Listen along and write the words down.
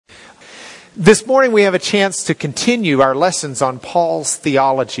This morning we have a chance to continue our lessons on Paul's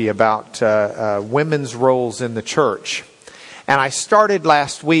theology about women's roles in the church. And I started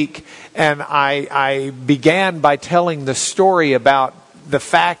last week and I began by telling the story about the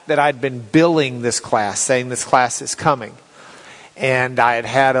fact that I'd been billing this class, saying this class is coming. And I had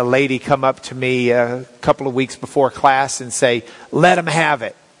had a lady come up to me a couple of weeks before class and say, "Let them have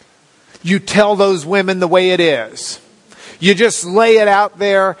it. You tell those women the way it is. You just lay it out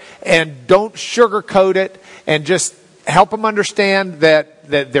there and don't sugarcoat it and just help them understand that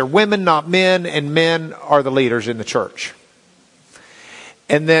they're women, not men, and men are the leaders in the church."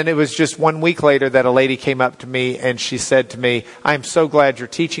 And then it was just 1 week later that a lady came up to me and she said to me, "I'm so glad you're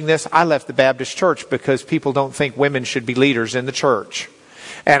teaching this. I left the Baptist church because people don't think women should be leaders in the church.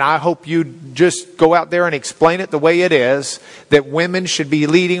 And I hope you just go out there and explain it the way it is, that women should be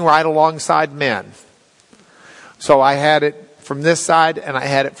leading right alongside men." So I had it from this side and I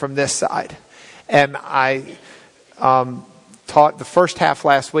had it from this side. And I taught the first half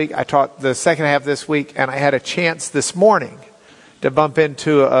last week. I taught the second half this week. And I had a chance this morning to bump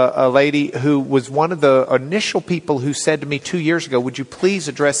into a lady who was one of the initial people who said to me 2 years ago, "Would you please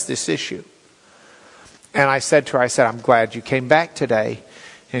address this issue?" And I said to her, "I'm glad you came back today."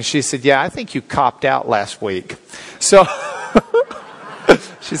 And she said, "Yeah, I think you copped out last week." So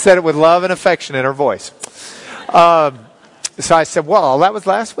she said it with love and affection in her voice. So I said, "Well, that was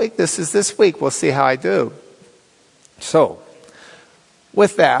last week. This is this week. We'll see how I do." So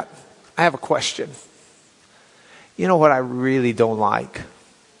with that, I have a question. You know what I really don't like?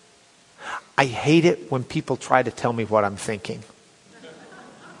 I hate it when people try to tell me what I'm thinking.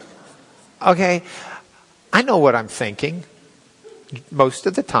 Okay? I know what I'm thinking most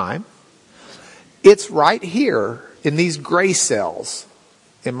of the time. It's right here in these gray cells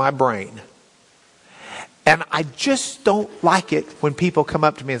in my brain. And I just don't like it when people come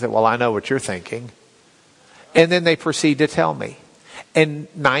up to me and say, "Well, I know what you're thinking." And then they proceed to tell me. And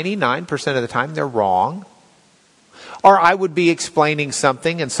 99% of the time they're wrong. Or I would be explaining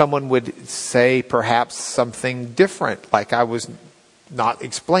something and someone would say perhaps something different, like I was not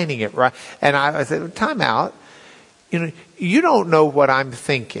explaining it right. And I said, "Time out. You don't know what I'm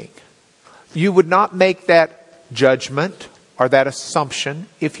thinking. You would not make that judgment or that assumption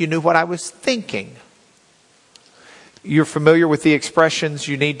if you knew what I was thinking." You're familiar with the expressions,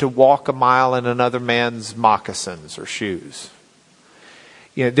 "You need to walk a mile in another man's moccasins or shoes."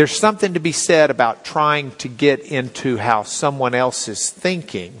 There's something to be said about trying to get into how someone else is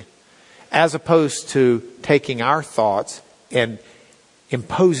thinking, as opposed to taking our thoughts and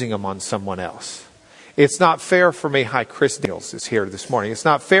imposing them on someone else. It's not fair for me. Hi, Chris Daniels is here this morning. It's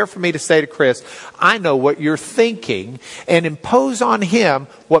not fair for me to say to Chris, "I know what you're thinking," and impose on him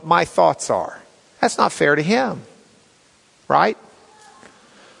what my thoughts are. That's not fair to him. Right?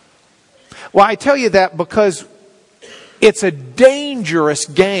 Well, I tell you that because it's a dangerous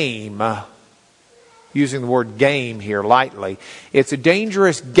game. Using the word game here lightly. It's a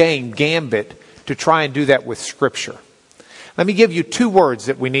dangerous gambit, to try and do that with Scripture. Let me give you 2 words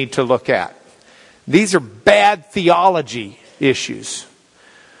that we need to look at. These are bad theology issues.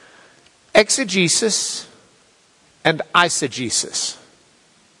 Exegesis and eisegesis.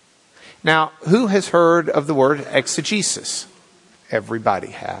 Now, who has heard of the word exegesis? Everybody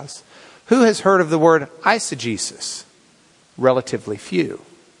has. Who has heard of the word eisegesis? Relatively few.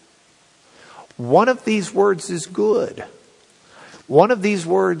 One of these words is good. One of these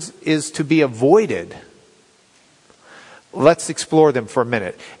words is to be avoided. Let's explore them for a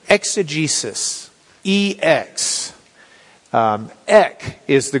minute. Exegesis. E-X. Ek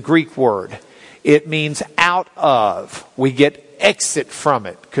is the Greek word. It means out of. We get exit from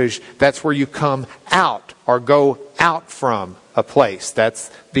it, because that's where you come out or go out from a place.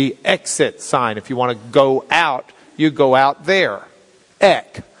 That's the exit sign. If you want to go out, you go out there.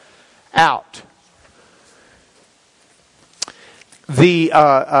 Ek, out.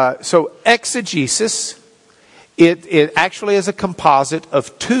 So exegesis, it actually is a composite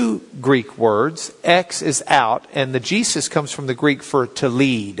of 2 Greek words. Ex is out, and the Jesus comes from the Greek for to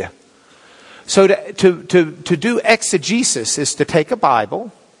lead. So to do exegesis is to take a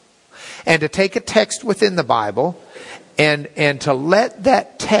Bible and to take a text within the Bible and to let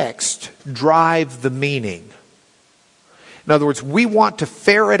that text drive the meaning. In other words, we want to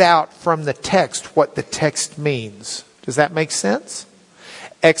ferret out from the text what the text means. Does that make sense?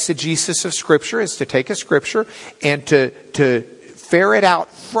 Exegesis of Scripture is to take a Scripture and to ferret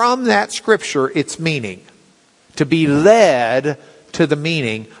out from that Scripture its meaning. To be led to the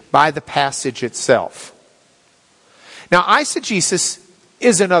meaning by the passage itself. Now, eisegesis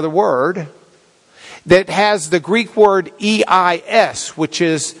is another word that has the Greek word eis, which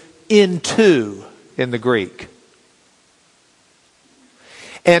is into in the Greek.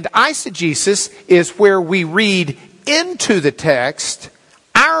 And eisegesis is where we read into the text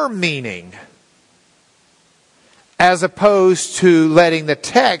our meaning, as opposed to letting the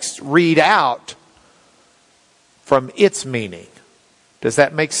text read out from its meaning. Does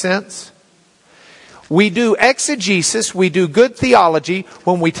that make sense? We do exegesis, we do good theology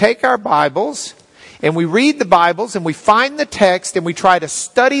when we take our Bibles and we read the Bibles and we find the text and we try to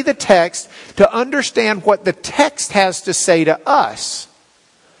study the text to understand what the text has to say to us.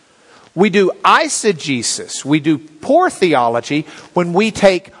 We do eisegesis, we do poor theology when we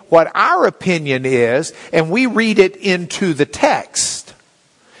take what our opinion is and we read it into the text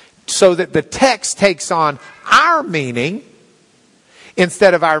so that the text takes on our meaning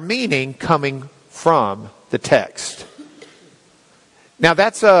instead of our meaning coming from the text. Now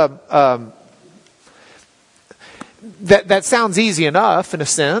that sounds easy enough in a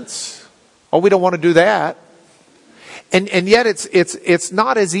sense. Oh, we don't want to do that. And yet it's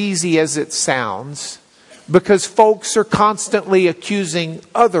not as easy as it sounds, because folks are constantly accusing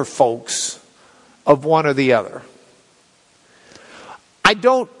other folks of one or the other. I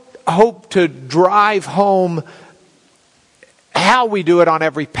don't hope to drive home how we do it on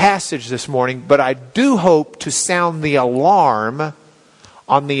every passage this morning, but I do hope to sound the alarm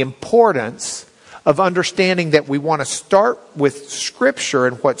on the importance of understanding that we want to start with Scripture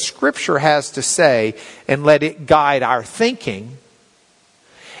and what Scripture has to say and let it guide our thinking,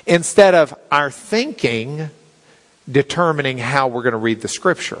 instead of our thinking determining how we're going to read the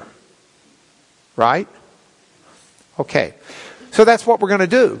Scripture. Right? Okay. So that's what we're going to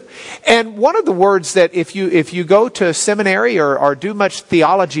do. And one of the words that if you go to seminary or do much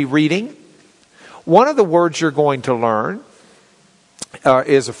theology reading, one of the words you're going to learn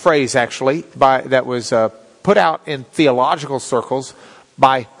is a phrase actually that was put out in theological circles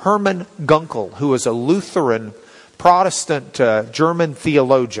by Hermann Gunkel, who was a Lutheran Protestant German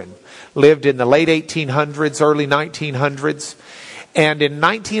theologian. Lived in the late 1800s, early 1900s. And in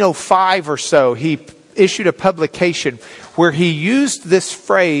 1905 or so, he issued a publication where he used this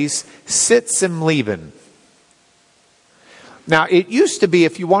phrase, "Sitz im Leben." Now, it used to be,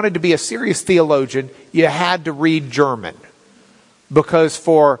 if you wanted to be a serious theologian, you had to read German. Because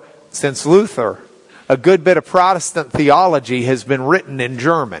since Luther, a good bit of Protestant theology has been written in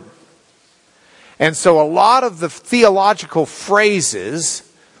German. And so a lot of the theological phrases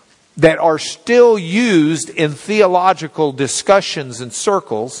that are still used in theological discussions and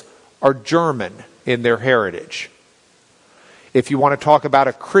circles are German in their heritage. If you want to talk about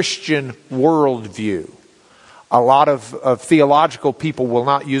a Christian worldview, a lot of theological people will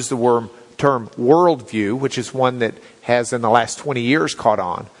not use the term worldview, which is one that has in the last 20 years caught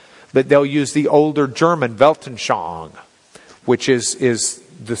on, but they'll use the older German Weltanschauung, which is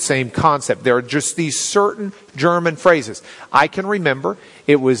the same concept. There are just these certain German phrases. I can remember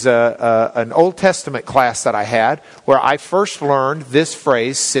it was an Old Testament class that I had where I first learned this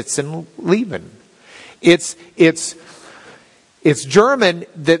phrase, "Sitz im Leben." It's German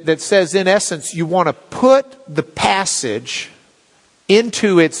that says, in essence, you want to put the passage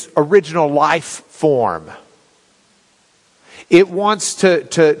into its original life form. It wants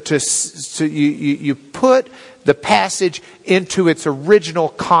you put the passage into its original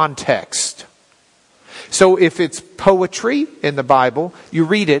context. So if it's poetry in the Bible, you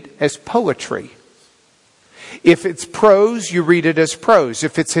read it as poetry. If it's prose, you read it as prose.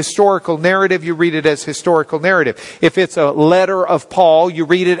 If it's historical narrative, you read it as historical narrative. If it's a letter of Paul, you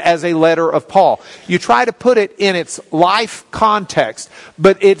read it as a letter of Paul. You try to put it in its life context,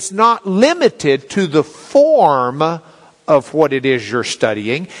 but it's not limited to the form of what it is you're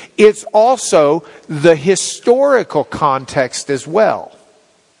studying. It's also the historical context as well.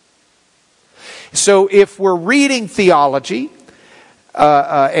 So if we're reading theology,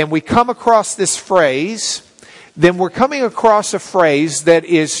 and we come across this phrase, then we're coming across a phrase that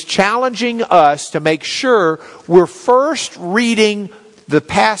is challenging us to make sure we're first reading the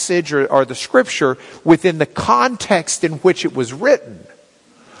passage or the Scripture within the context in which it was written,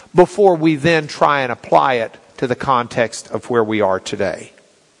 before we then try and apply it to the context of where we are today.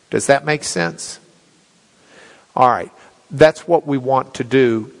 Does that make sense? All right. That's what we want to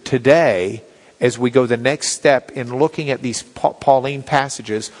do today as we go the next step in looking at these Pauline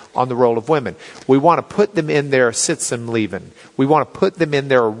passages on the role of women. We want to put them in their Sitz im Leben. We want to put them in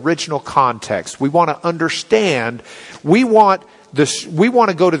their original context. We want to understand. We want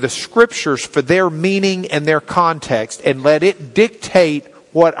to go to the Scriptures for their meaning and their context and let it dictate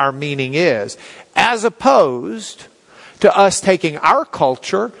what our meaning is, as opposed to us taking our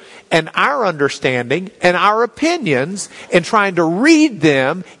culture and our understanding and our opinions and trying to read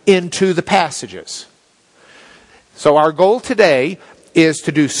them into the passages. So our goal today is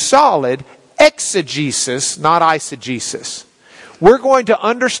to do solid exegesis, not eisegesis. We're going to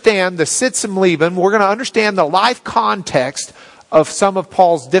understand the Sitzum Leben. We're going to understand the life context of some of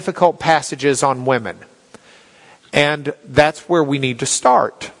Paul's difficult passages on women. And that's where we need to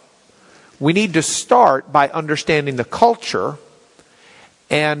start. We need to start by understanding the culture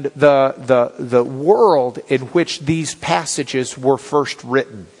and the world in which these passages were first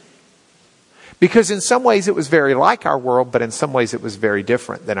written. Because in some ways it was very like our world, but in some ways it was very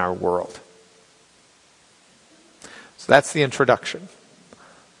different than our world. So that's the introduction.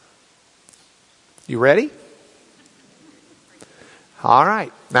 You ready? All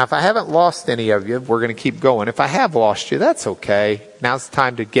right. Now, if I haven't lost any of you, we're going to keep going. If I have lost you, that's okay. Now's the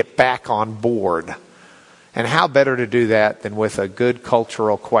time to get back on board. And how better to do that than with a good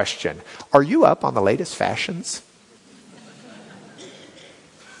cultural question? Are you up on the latest fashions?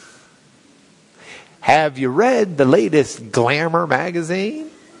 Have you read the latest Glamour magazine?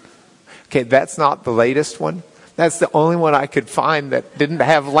 Okay, that's not the latest one. That's the only one I could find that didn't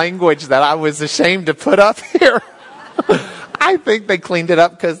have language that I was ashamed to put up here. I think they cleaned it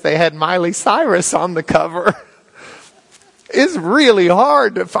up because they had Miley Cyrus on the cover. It's really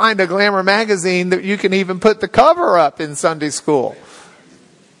hard to find a Glamour magazine that you can even put the cover up in Sunday school.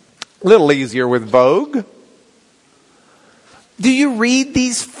 A little easier with Vogue. Do you read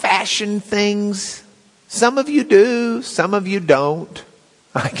these fashion things? Some of you do, some of you don't.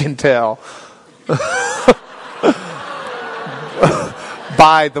 I can tell.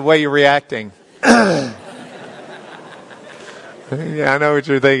 By the way you're reacting. Yeah, I know what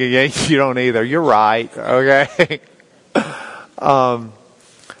you're thinking. Yeah, you don't either. You're right. Okay.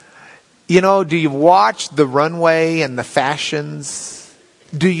 Do you watch the runway and the fashions?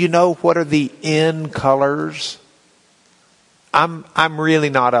 Do you know what are the in colors? I'm really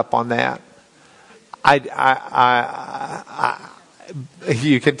not up on that.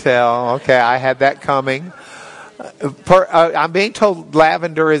 You can tell. Okay, I had that coming. I'm being told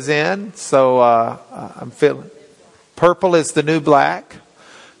lavender is in, so I'm feeling. Purple is the new black,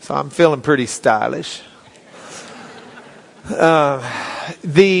 so I'm feeling pretty stylish. Do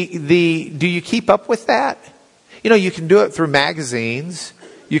you keep up with that? You can do it through magazines.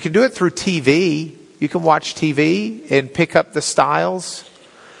 You can do it through TV. You can watch TV and pick up the styles.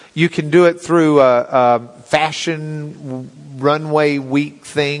 You can do it through a fashion runway week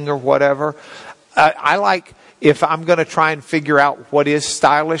thing or whatever. I like, if I'm going to try and figure out what is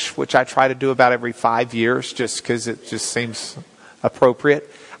stylish, which I try to do about every 5 years just because it just seems appropriate,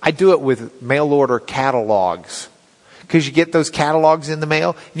 I do it with mail order catalogs. Because you get those catalogs in the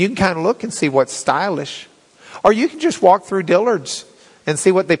mail, and you can kind of look and see what's stylish. Or you can just walk through Dillard's and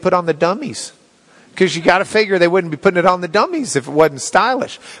see what they put on the dummies. Because you got to figure they wouldn't be putting it on the dummies if it wasn't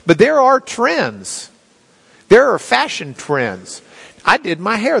stylish. But there are trends. There are fashion trends. I did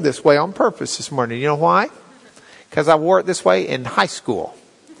my hair this way on purpose this morning. You know why? Because I wore it this way in high school.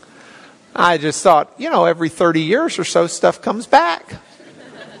 I just thought, every 30 years or so, stuff comes back.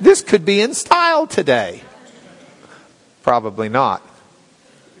 This could be in style today. Probably not.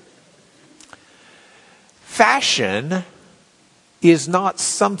 Fashion is not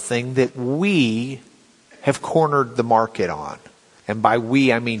something that we have cornered the market on. And by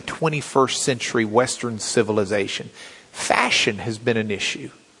we, I mean 21st century Western civilization. Fashion has been an issue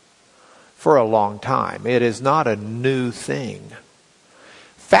for a long time. It is not a new thing.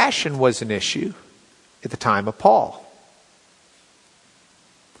 Fashion was an issue at the time of Paul.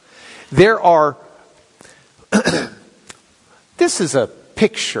 There are... This is a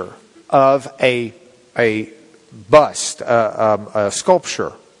picture of a bust, a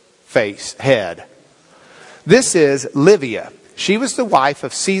sculpture head. This is Livia. She was the wife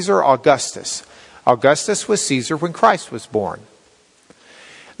of Caesar Augustus. Augustus was Caesar when Christ was born.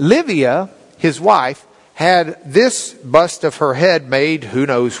 Livia, his wife, had this bust of her head made, who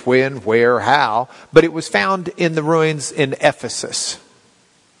knows when, where, how, but it was found in the ruins in Ephesus.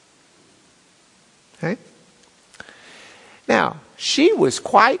 Okay? Now, she was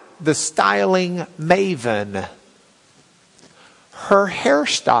quite the styling maven. Her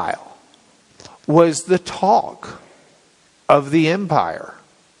hairstyle was the talk of the empire.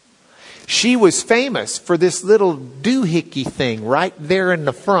 She was famous for this little doohickey thing right there in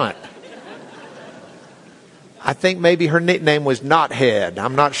the front. I think maybe her nickname was Knothead.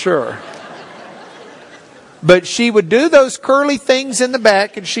 I'm not sure. But she would do those curly things in the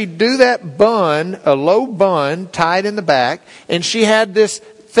back, and she'd do that bun, a low bun tied in the back, and she had this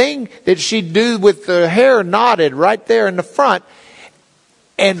thing that she'd do with the hair knotted right there in the front.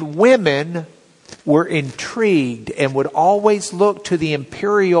 And women were intrigued and would always look to the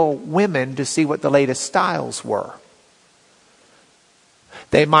imperial women to see what the latest styles were.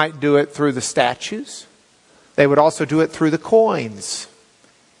 They might do it through the statues. They would also do it through the coins.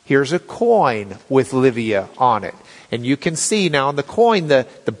 Here's a coin with Livia on it. And you can see now on the coin, the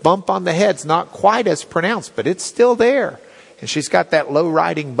bump on the head's not quite as pronounced, but it's still there. And she's got that low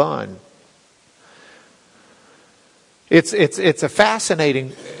riding bun. It's a fascinating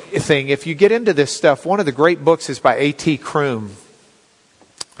thing. If you get into this stuff, one of the great books is by A.T. Kroom.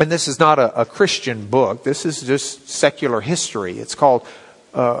 And this is not a Christian book. This is just secular history. It's called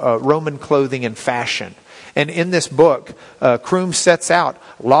Roman Clothing and Fashion. And in this book, Kroom sets out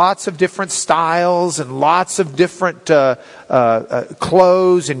lots of different styles and lots of different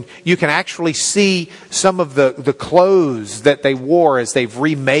clothes. And you can actually see some of the clothes that they wore as they've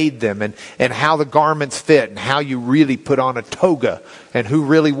remade them, and how the garments fit, and how you really put on a toga, and who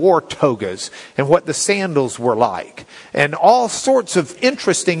really wore togas, and what the sandals were like, and all sorts of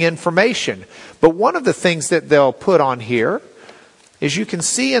interesting information. But one of the things that they'll put on here is, you can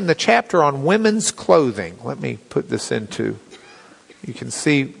see in the chapter on women's clothing. Let me put this into, you can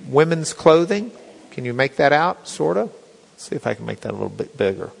see women's clothing. Can you make that out, sort of? Let's see if I can make that a little bit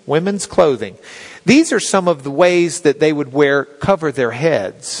bigger. Women's clothing. These are some of the ways that they would cover their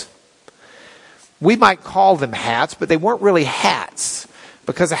heads. We might call them hats, but they weren't really hats,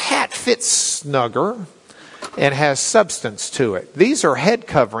 because a hat fits snugger and has substance to it. These are head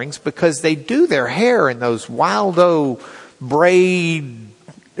coverings because they do their hair in those wildo braid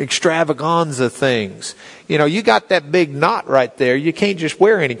extravaganza things. You know, you got that big knot right there. You can't just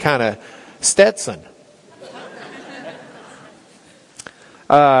wear any kind of Stetson.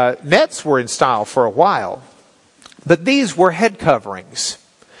 Nets were in style for a while, but these were head coverings.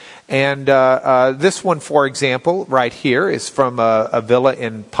 And this one, for example, right here is from a villa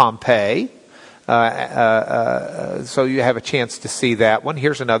in Pompeii. So you have a chance to see that one.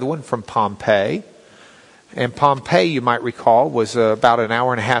 Here's another one from Pompeii. And Pompeii, you might recall, was about an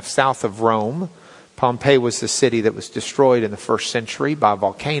hour and a half south of Rome. Pompeii was the city that was destroyed in the 1st century by a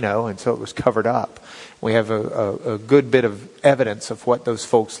volcano, and so it was covered up. We have a good bit of evidence of what those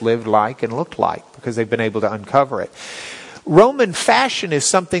folks lived like and looked like, because they've been able to uncover it. Roman fashion is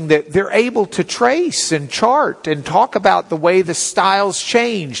something that they're able to trace and chart and talk about the way the styles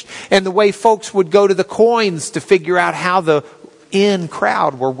changed, and the way folks would go to the coins to figure out how the in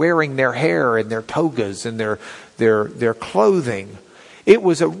crowd were wearing their hair and their togas and their clothing. It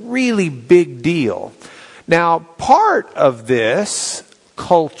was a really big deal. Now, part of this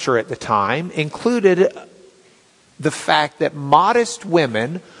culture at the time included the fact that modest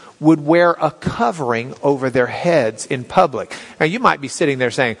women would wear a covering over their heads in public. Now, you might be sitting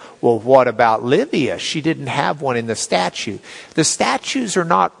there saying, well, what about Livia? She didn't have one in the statue. The statues are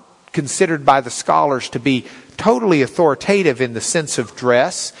not considered by the scholars to be totally authoritative in the sense of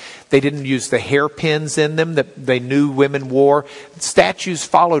dress. They didn't use the hairpins in them that they knew women wore. Statues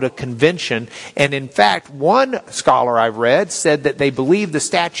followed a convention. And in fact, one scholar I read said that they believed the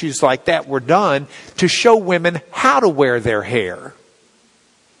statues like that were done to show women how to wear their hair.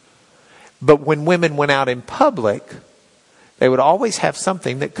 But when women went out in public, they would always have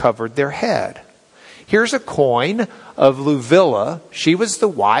something that covered their head. Here's a coin of Livilla. She was the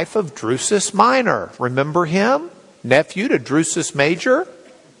wife of Drusus Minor. Remember him? Nephew to Drusus Major.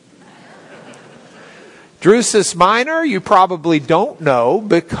 Drusus Minor, you probably don't know,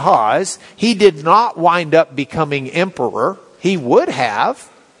 because he did not wind up becoming emperor. He would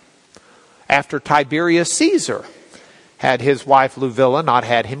have after Tiberius Caesar had his wife Livilla not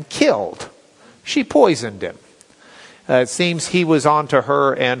had him killed. She poisoned him. It seems he was onto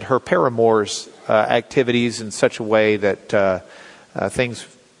her and her paramour's activities in such a way that things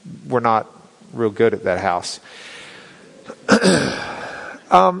were not real good at that house.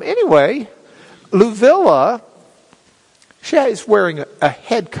 Anyway, Livilla, she is wearing a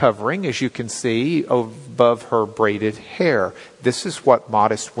head covering, as you can see, above her braided hair. This is what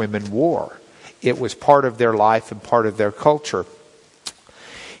modest women wore. It was part of their life and part of their culture.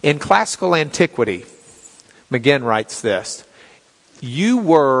 In classical antiquity, McGinn writes this: you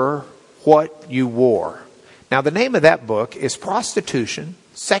were what you wore. Now, the name of that book is Prostitution,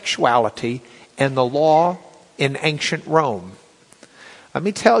 Sexuality, and the Law in Ancient Rome. Let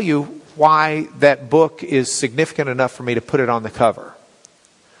me tell you why that book is significant enough for me to put it on the cover.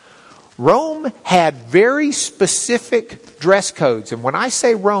 Rome had very specific dress codes. And when I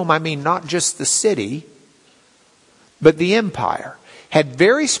say Rome, I mean not just the city, but the empire. Had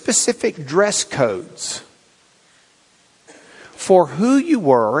very specific dress codes for who you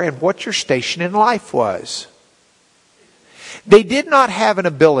were and what your station in life was. They did not have an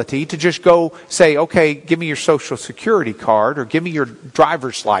ability to just go say, okay, give me your social security card or give me your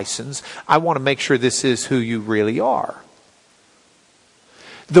driver's license. I want to make sure this is who you really are.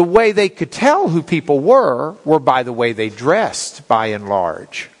 The way they could tell who people were by the way they dressed, by and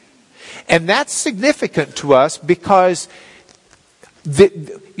large. And that's significant to us because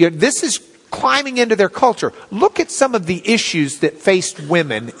this is climbing into their culture. Look at some of the issues that faced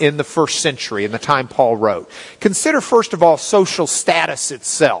women in the first century, in the time Paul wrote. Consider, first of all, social status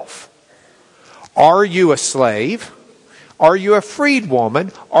itself. Are you a slave? Are you a freed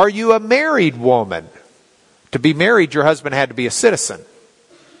woman? Are you a married woman? To be married, your husband had to be a citizen.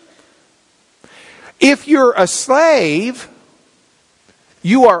 If you're a slave,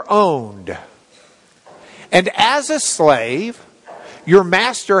 you are owned. And as a slave, your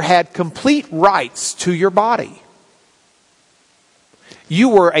master had complete rights to your body. You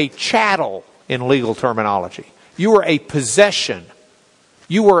were a chattel in legal terminology. You were a possession.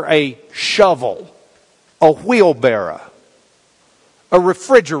 You were a shovel, a wheelbarrow, a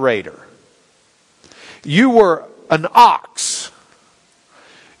refrigerator. You were an ox.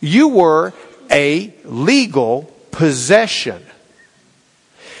 You were a legal possession.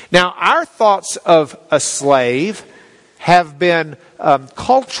 Now, our thoughts of a slave have been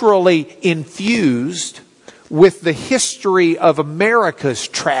culturally infused with the history of America's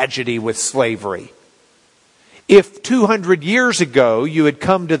tragedy with slavery. If 200 years ago you had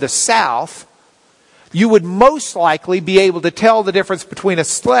come to the South, you would most likely be able to tell the difference between a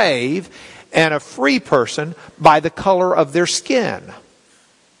slave and a free person by the color of their skin.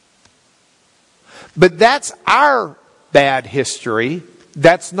 But that's our bad history.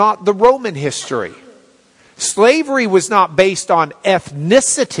 That's not the Roman history. Slavery was not based on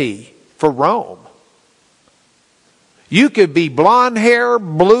ethnicity for Rome. You could be blonde hair,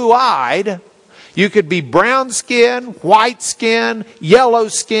 blue-eyed. You could be brown skin, white skin, yellow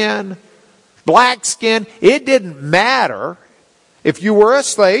skin, black skin. It didn't matter. If you were a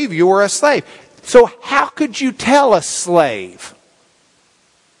slave, you were a slave. So how could you tell a slave?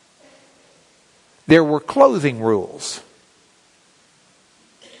 There were clothing rules.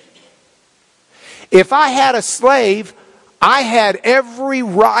 If I had a slave, I had every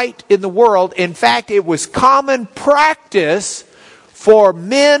right in the world. In fact, it was common practice for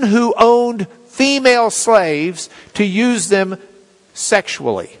men who owned female slaves to use them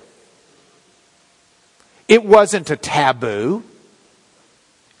sexually. It wasn't a taboo.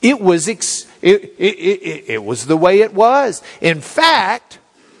 It was it was the way it was. In fact,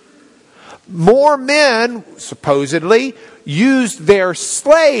 more men, supposedly, used their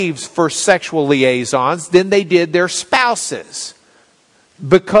slaves for sexual liaisons than they did their spouses.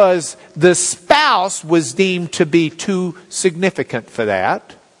 Because the spouse was deemed to be too significant for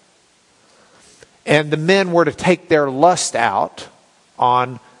that. And the men were to take their lust out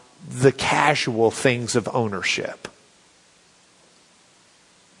on the casual things of ownership.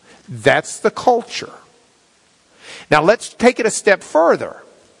 That's the culture. Now let's take it a step further.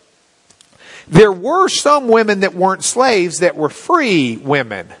 There were some women that weren't slaves that were free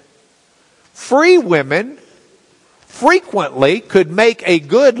women. Free women frequently could make a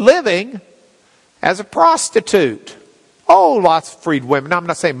good living as a prostitute. Oh, lots of freed women. I'm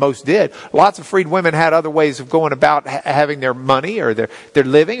not saying most did. Lots of freed women had other ways of going about having their money or their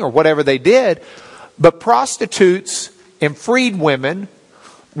living or whatever they did. But prostitutes and freed women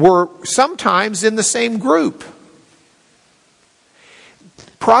were sometimes in the same group.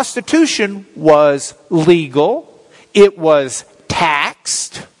 Prostitution was legal. It was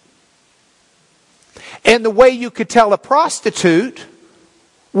taxed. And the way you could tell a prostitute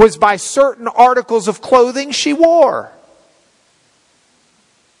was by certain articles of clothing she wore.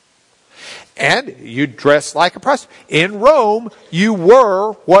 And you dressed like a prostitute. In Rome, you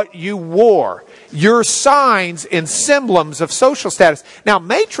were what you wore. Your signs and symbols of social status. Now,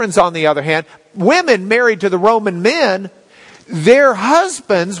 matrons, on the other hand, women married to the Roman men, their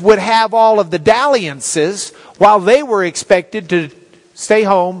husbands would have all of the dalliances while they were expected to stay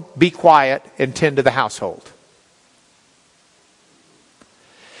home, be quiet, and tend to the household.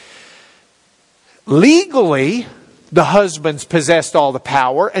 Legally, the husbands possessed all the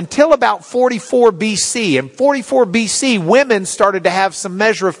power until about 44 BC. In 44 BC, women started to have some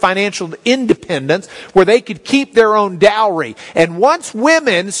measure of financial independence where they could keep their own dowry. And once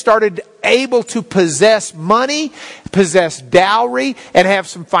women started able to possess money, possess dowry, and have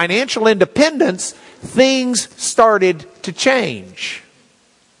some financial independence, things started to change.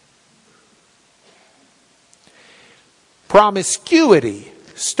 Promiscuity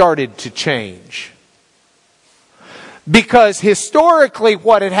started to change. Because historically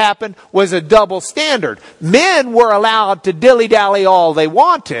what had happened was a double standard. Men were allowed to dilly-dally all they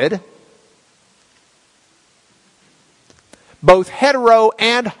wanted, both hetero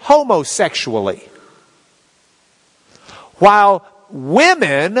and homosexually. While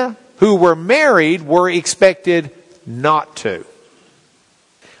women who were married were expected not to.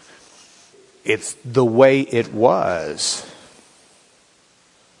 It's the way it was.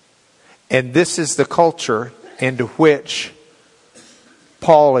 And this is the culture into which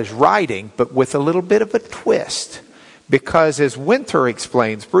Paul is writing, but with a little bit of a twist. Because as Winther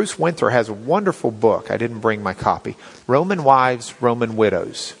explains, Bruce Winther has a wonderful book. I didn't bring my copy. Roman Wives, Roman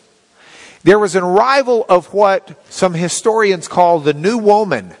Widows. There was an arrival of what some historians call the new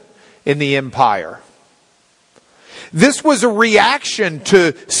woman in the empire. This was a reaction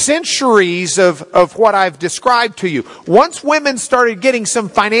to centuries of what I've described to you. Once women started getting some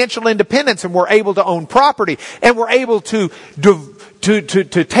financial independence and were able to own property and were able to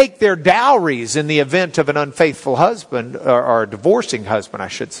take their dowries in the event of an unfaithful husband, or a divorcing husband, I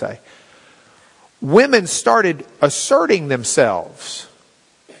should say, women started asserting themselves.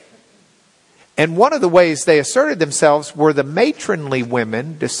 And one of the ways they asserted themselves were the matronly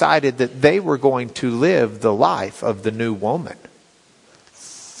women decided that they were going to live the life of the new woman.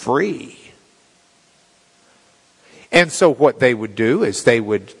 Free. And so what they would do is they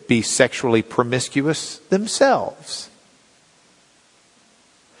would be sexually promiscuous themselves.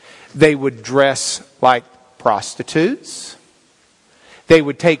 They would dress like prostitutes. They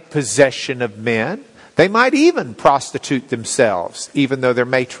would take possession of men. They might even prostitute themselves, even though they're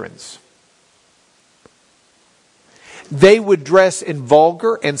matrons. They would dress in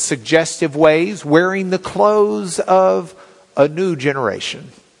vulgar and suggestive ways, wearing the clothes of a new generation.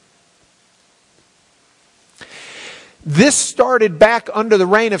 This started back under the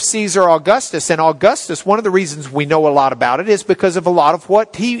reign of Caesar Augustus. And Augustus, one of the reasons we know a lot about it is because of a lot of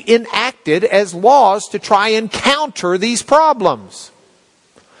what he enacted as laws to try and counter these problems.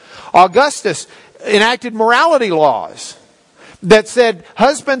 Augustus enacted morality laws that said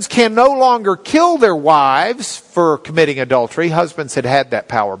husbands can no longer kill their wives for committing adultery. Husbands had had that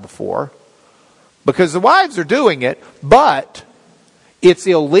power before because the wives are doing it, but it's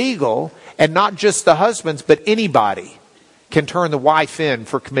illegal, and not just the husbands, but anybody can turn the wife in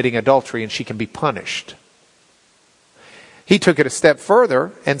for committing adultery and she can be punished. He took it a step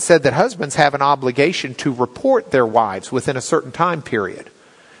further and said that husbands have an obligation to report their wives within a certain time period,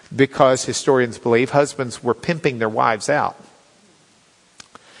 because historians believe husbands were pimping their wives out.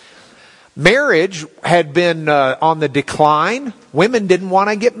 Marriage had been on the decline. Women didn't want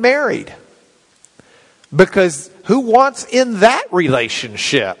to get married. Because who wants in that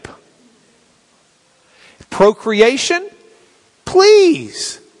relationship? Procreation?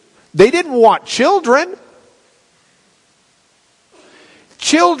 Please. They didn't want children.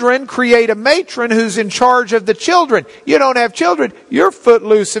 Children create a matron who's in charge of the children. You don't have children, you're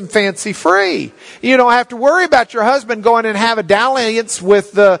footloose and fancy free. You don't have to worry about your husband going and have a dalliance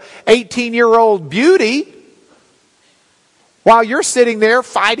with the 18-year-old beauty while you're sitting there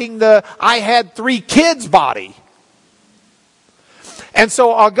fighting the I had 3 kids body. And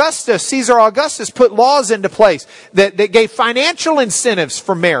so Caesar Augustus put laws into place that gave financial incentives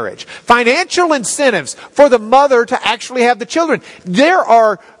for marriage. Financial incentives for the mother to actually have the children.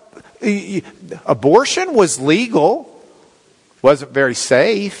 Abortion was legal. Wasn't very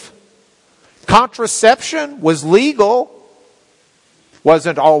safe. Contraception was legal.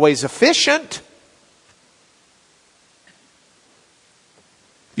 Wasn't always efficient.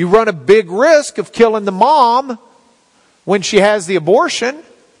 You run a big risk of killing the mom when she has the abortion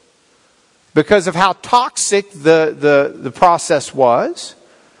because of how toxic the process was.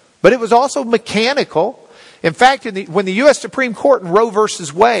 But it was also mechanical. In fact, when the U.S. Supreme Court in Roe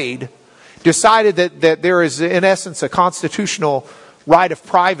versus Wade decided that there is, in essence, a constitutional right of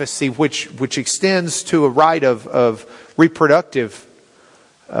privacy which extends to a right of reproductive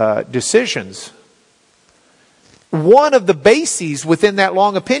decisions, one of the bases within that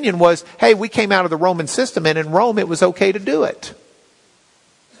long opinion was, hey, we came out of the Roman system, and in Rome it was okay to do it.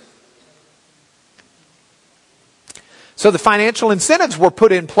 So the financial incentives were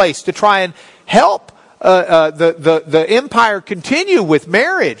put in place to try and help the empire continue with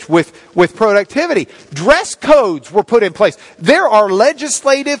marriage, with productivity. Dress codes were put in place. There are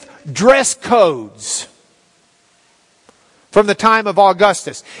legislative dress codes from the time of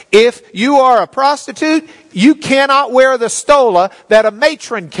Augustus. If you are a prostitute, you cannot wear the stola that a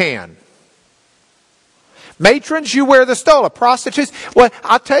matron can. Matrons, you wear the stola. Prostitutes, well,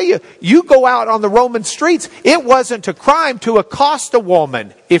 I'll tell you, you go out on the Roman streets, it wasn't a crime to accost a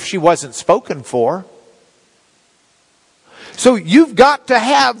woman if she wasn't spoken for. So you've got to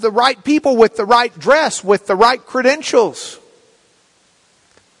have the right people with the right dress, with the right credentials.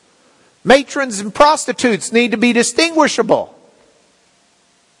 Matrons and prostitutes need to be distinguishable.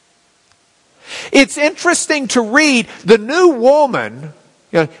 It's interesting to read the new woman.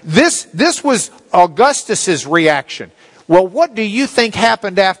 This was Augustus's reaction. Well, what do you think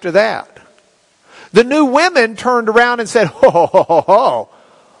happened after that? The new women turned around and said, ho,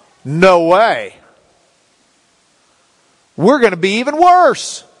 no way. We're going to be even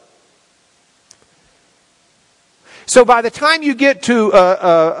worse. So by the time you get to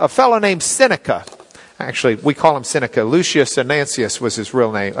a fellow named Seneca, actually we call him Seneca, Lucius Annaeus was his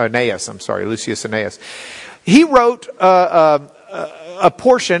real name, Lucius Annaeus. He wrote a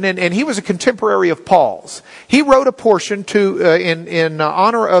portion, and he was a contemporary of Paul's. He wrote a portion in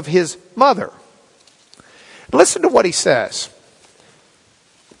honor of his mother. Listen to what he says.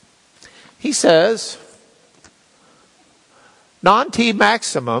 He says, non te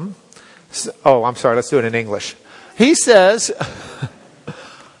maximum. Let's do it in English. He says,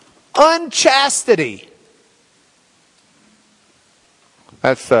 unchastity.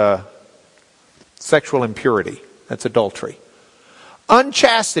 That's sexual impurity. That's adultery.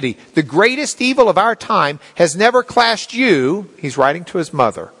 Unchastity, the greatest evil of our time, has never clashed you, he's writing to his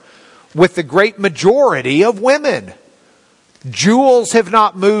mother, with the great majority of women. Jewels have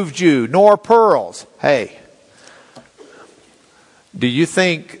not moved you, nor pearls. Hey, do you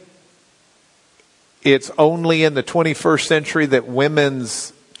think it's only in the 21st century that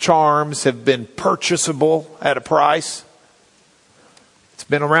women's charms have been purchasable at a price? It's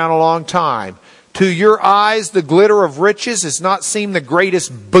been around a long time. To your eyes, the glitter of riches has not seemed the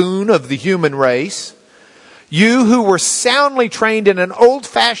greatest boon of the human race. You who were soundly trained in an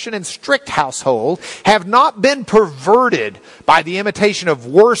old-fashioned and strict household have not been perverted by the imitation of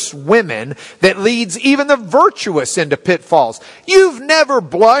worse women that leads even the virtuous into pitfalls. You've never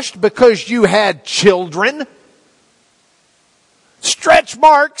blushed because you had children. Stretch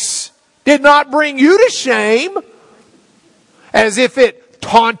marks did not bring you to shame, as if it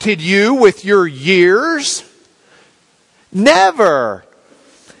taunted you with your years. Never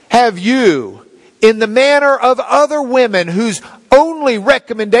have you, in the manner of other women whose only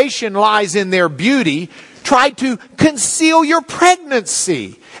recommendation lies in their beauty, tried to conceal your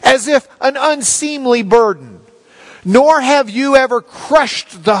pregnancy as if an unseemly burden. Nor have you ever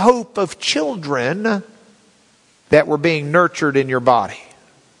crushed the hope of children that were being nurtured in your body.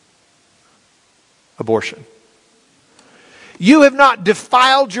 Abortion. You have not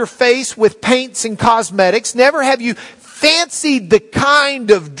defiled your face with paints and cosmetics. Never have you fancied the kind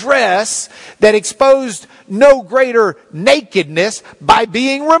of dress that exposed no greater nakedness by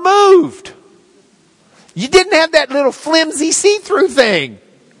being removed. You didn't have that little flimsy see-through thing.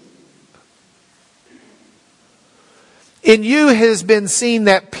 In you has been seen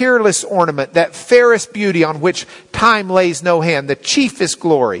that peerless ornament, that fairest beauty on which time lays no hand, the chiefest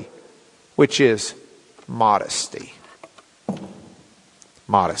glory, which is modesty.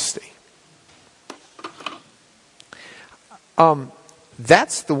 Modesty.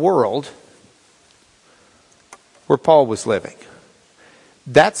 That's the world where Paul was living.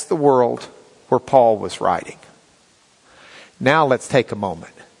 That's the world where Paul was writing. Now let's take a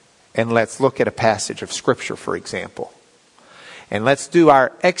moment and let's look at a passage of Scripture, for example. And let's do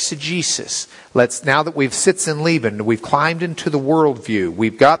our exegesis. Now that we've sits and leben, we've climbed into the worldview,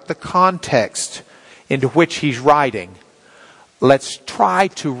 we've got the context into which he's writing. Let's try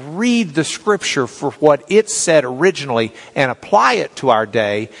to read the Scripture for what it said originally and apply it to our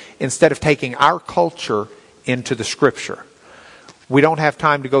day instead of taking our culture into the Scripture. We don't have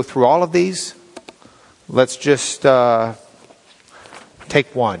time to go through all of these. Let's just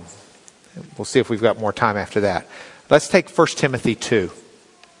take one. We'll see if we've got more time after that. Let's take 1 Timothy 2.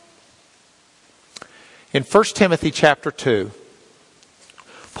 In 1 Timothy chapter 2,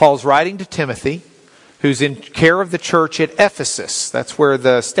 Paul's writing to Timothy, who's in care of the church at Ephesus. That's where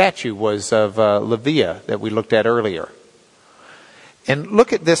the statue was of Livia that we looked at earlier. And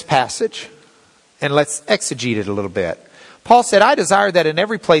look at this passage, and let's exegete it a little bit. Paul said, I desire that in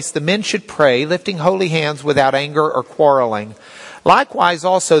every place the men should pray, lifting holy hands without anger or quarreling. Likewise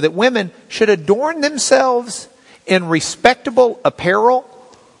also that women should adorn themselves in respectable apparel,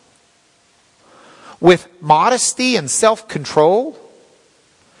 with modesty and self-control,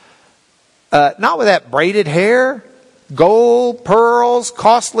 not with that braided hair, gold, pearls,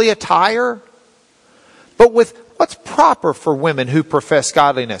 costly attire, but with what's proper for women who profess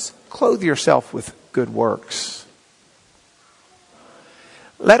godliness. Clothe yourself with good works.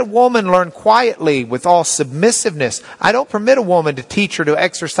 Let a woman learn quietly with all submissiveness. I don't permit a woman to teach her to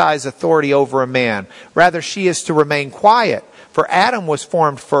exercise authority over a man. Rather, she is to remain quiet. For Adam was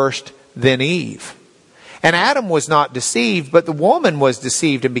formed first, then Eve. And Adam was not deceived, but the woman was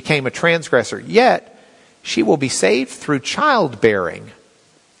deceived and became a transgressor. Yet, she will be saved through childbearing,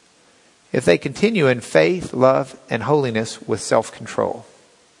 if they continue in faith, love, and holiness with self-control.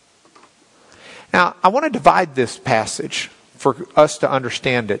 Now, I want to divide this passage for us to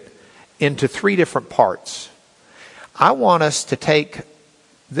understand it into 3 different parts. I want us to take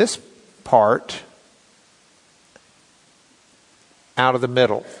this part out of the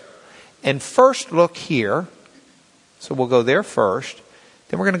middle and first look here. So we'll go there first.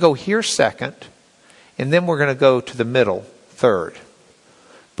 Then we're going to go here second. And then we're going to go to the middle third.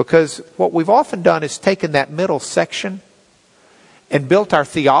 Because what we've often done is taken that middle section and built our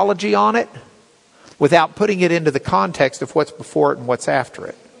theology on it without putting it into the context of what's before it and what's after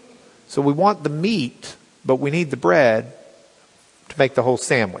it. So we want the meat, but we need the bread to make the whole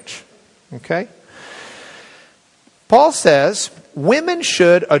sandwich. Okay? Paul says, women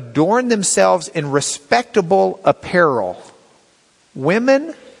should adorn themselves in respectable apparel.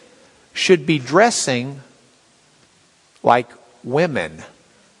 Women should be dressing like women.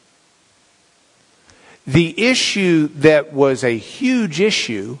 The issue that was a huge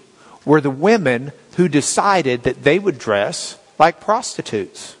issue were the women who decided that they would dress like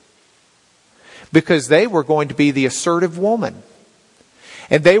prostitutes, because they were going to be the assertive woman.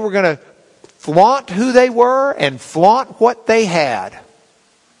 And they were going to flaunt who they were and flaunt what they had.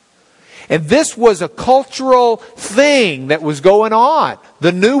 And this was a cultural thing that was going on.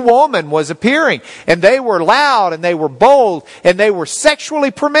 The new woman was appearing, and they were loud, and they were bold, and they were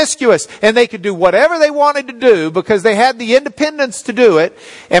sexually promiscuous, and they could do whatever they wanted to do because they had the independence to do it.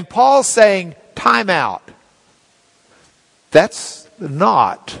 And Paul's saying, time out. That's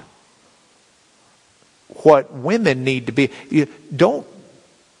not what women need to be. You don't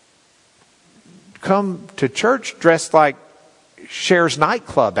come to church dressed like Cher's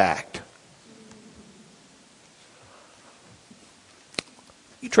nightclub act.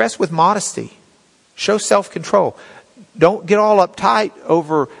 You dress with modesty. Show self-control. Don't get all uptight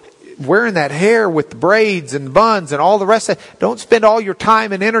over wearing that hair with the braids and the buns and all the rest of it. Don't spend all your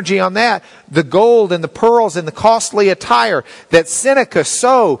time and energy on that. The gold and the pearls and the costly attire that Seneca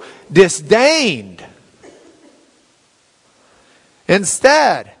so disdained.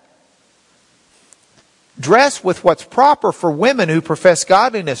 Instead, dress with what's proper for women who profess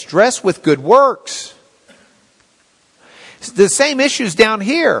godliness. Dress with good works. The same issues down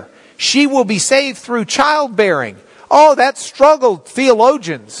here. She will be saved through childbearing. Oh, that struggled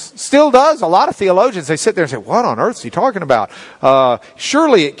theologians. Still does. A lot of theologians, they sit there and say, what on earth is he talking about?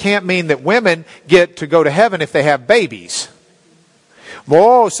 Surely it can't mean that women get to go to heaven if they have babies.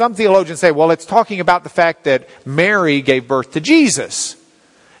 Well, some theologians say, well, it's talking about the fact that Mary gave birth to Jesus.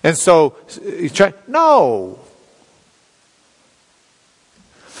 And so, no.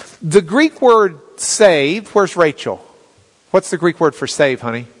 The Greek word saved, where's Rachel? What's the Greek word for save,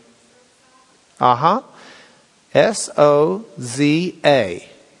 honey? S-O-Z-A.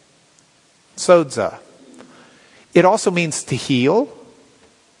 Soza. It also means to heal.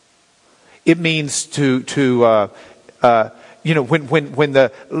 It means to when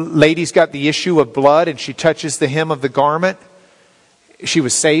the lady's got the issue of blood and she touches the hem of the garment, she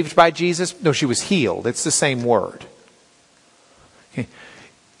was saved by Jesus. No, she was healed. It's the same word. Okay.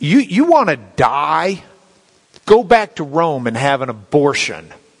 You want to die? Go back to Rome and have an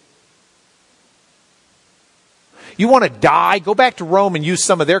abortion. You want to die? Go back to Rome and use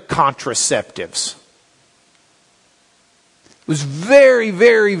some of their contraceptives. It was very,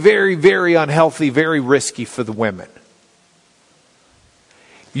 very, very, very unhealthy, very risky for the women.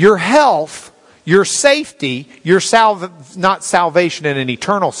 Your health, your safety, your not salvation in an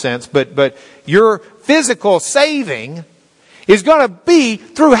eternal sense, but your physical saving is going to be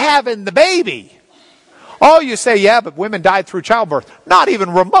through having the baby. Oh, you say, yeah, but women died through childbirth. Not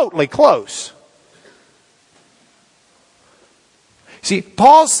even remotely close. See,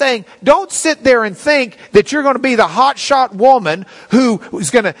 Paul's saying, don't sit there and think that you're going to be the hotshot woman who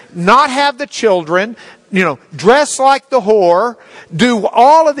is going to not have the children, dress like the whore, do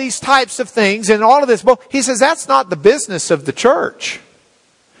all of these types of things and all of this. He says that's not the business of the church.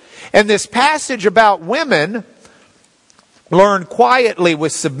 And this passage about women learn quietly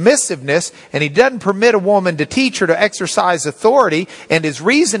with submissiveness, and he doesn't permit a woman to teach her to exercise authority, and his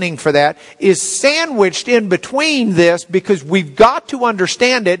reasoning for that is sandwiched in between this because we've got to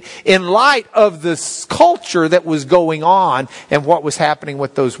understand it in light of the culture that was going on and what was happening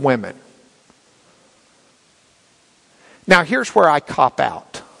with those women. Now, here's where I cop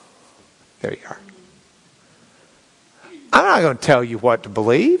out. There you are. I'm not going to tell you what to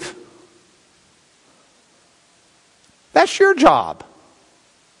believe. That's your job.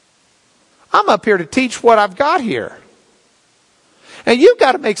 I'm up here to teach what I've got here. And you've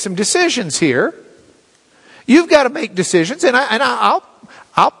got to make some decisions here. You've got to make decisions, and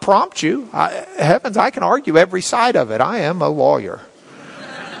I'll prompt you. Heavens, I can argue every side of it. I am a lawyer.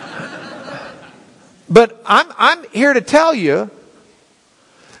 But I'm here to tell you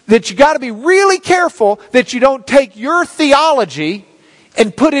that you got to be really careful that you don't take your theology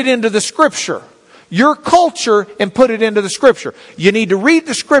and put it into the Scripture. Your culture and put it into the Scripture. You need to read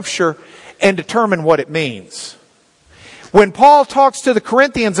the Scripture and determine what it means. When Paul talks to the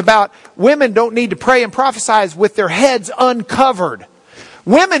Corinthians about women don't need to pray and prophesy with their heads uncovered.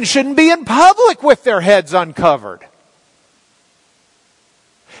 Women shouldn't be in public with their heads uncovered.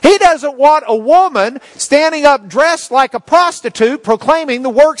 He doesn't want a woman standing up dressed like a prostitute proclaiming the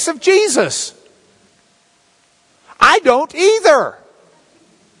works of Jesus. I don't either.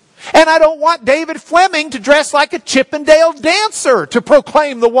 And I don't want David Fleming to dress like a Chippendale dancer to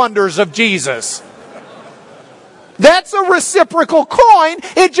proclaim the wonders of Jesus. That's a reciprocal coin.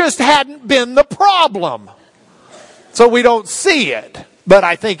 It just hadn't been the problem. So we don't see it. But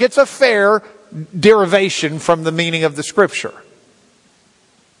I think it's a fair derivation from the meaning of the Scripture.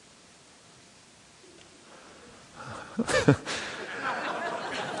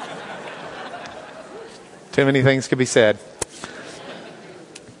 Too many things could be said.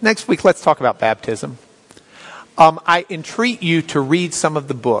 Next week, let's talk about baptism. I entreat you to read some of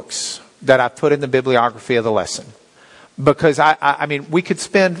the books that I put in the bibliography of the lesson. Because I mean, we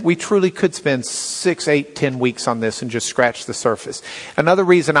truly could spend 6, 8, 10 weeks on this and just scratch the surface. Another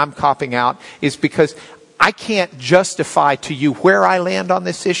reason I'm copping out is because I can't justify to you where I land on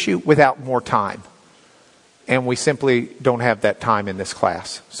this issue without more time. And we simply don't have that time in this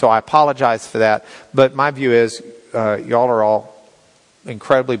class. So I apologize for that. But my view is, y'all are all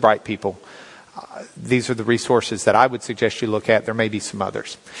incredibly bright people. These are the resources that I would suggest you look at. There may be some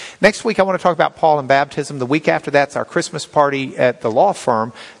others. Next week, I want to talk about Paul and baptism. The week after that's our Christmas party at the law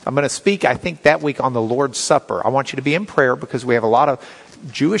firm. I'm going to speak, I think, that week on the Lord's Supper. I want you to be in prayer because we have a lot of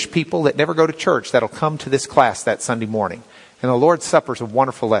Jewish people that never go to church that'll come to this class that Sunday morning. And the Lord's Supper is a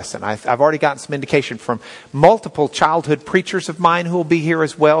wonderful lesson. I've already gotten some indication from multiple childhood preachers of mine who will be here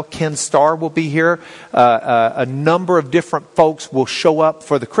as well. Ken Starr will be here. A number of different folks will show up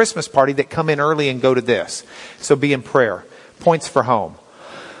for the Christmas party that come in early and go to this. So be in prayer. Points for home.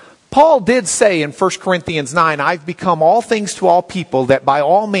 Paul did say in 1 Corinthians 9, I've become all things to all people that by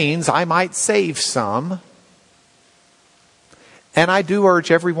all means I might save some. And I do urge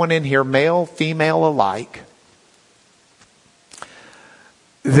everyone in here, male, female alike,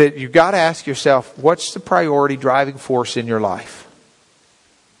 that you've got to ask yourself, what's the priority driving force in your life?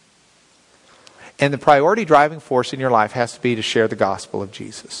 And the priority driving force in your life has to be to share the gospel of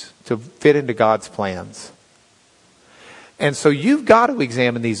Jesus, to fit into God's plans. And so you've got to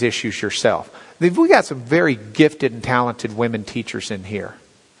examine these issues yourself. We got some very gifted and talented women teachers in here.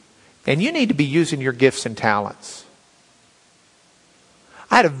 And you need to be using your gifts and talents.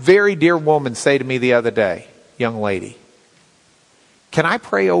 I had a very dear woman say to me the other day, young lady, can I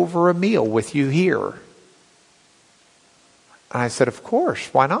pray over a meal with you here? And I said, of course,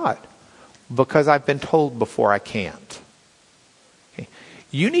 why not? Because I've been told before I can't. Okay.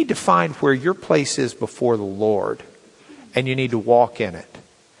 You need to find where your place is before the Lord, and you need to walk in it.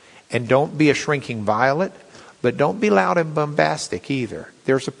 And don't be a shrinking violet, but don't be loud and bombastic either.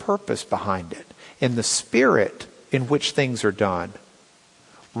 There's a purpose behind it. And the spirit in which things are done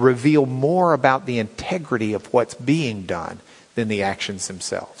reveal more about the integrity of what's being done than the actions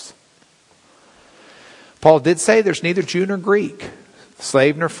themselves. Paul did say there's neither Jew nor Greek,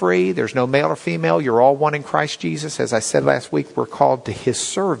 slave nor free, there's no male or female, you're all one in Christ Jesus. As I said last week, we're called to His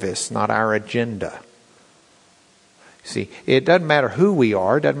service, not our agenda. See, it doesn't matter who we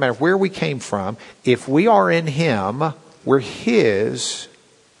are, it doesn't matter where we came from. If we are in Him, we're His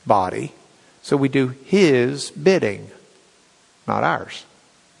body, so we do His bidding, not ours.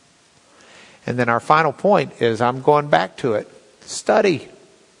 And then our final point is, I'm going back to it. Study.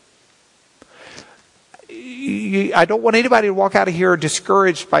 I don't want anybody to walk out of here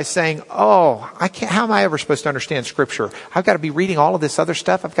discouraged by saying, oh, how am I ever supposed to understand Scripture? I've got to be reading all of this other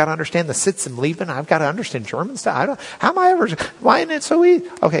stuff. I've got to understand the Sitz and Leben. I've got to understand German stuff. Why isn't it so easy?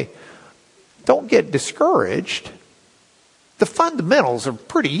 Okay, don't get discouraged. The fundamentals are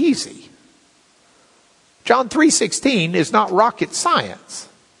pretty easy. John 3:16 is not rocket science.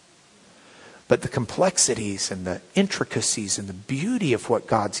 But the complexities and the intricacies and the beauty of what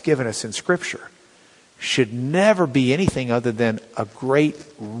God's given us in Scripture, should never be anything other than a great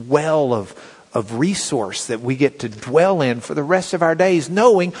well of resource that we get to dwell in for the rest of our days,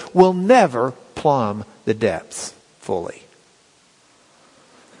 knowing we'll never plumb the depths fully.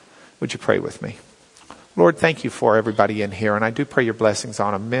 Would you pray with me? Lord, thank you for everybody in here, and I do pray your blessings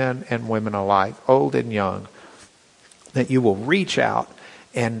on them, men and women alike, old and young, that you will reach out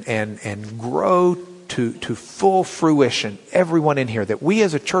and grow to full fruition, everyone in here, that we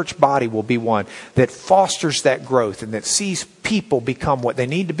as a church body will be one that fosters that growth and that sees people become what they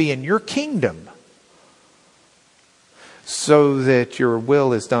need to be in your kingdom, so that your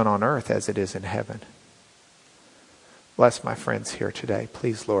will is done on earth as it is in heaven. Bless my friends here today.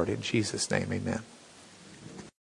 Please, Lord, in Jesus' name, amen.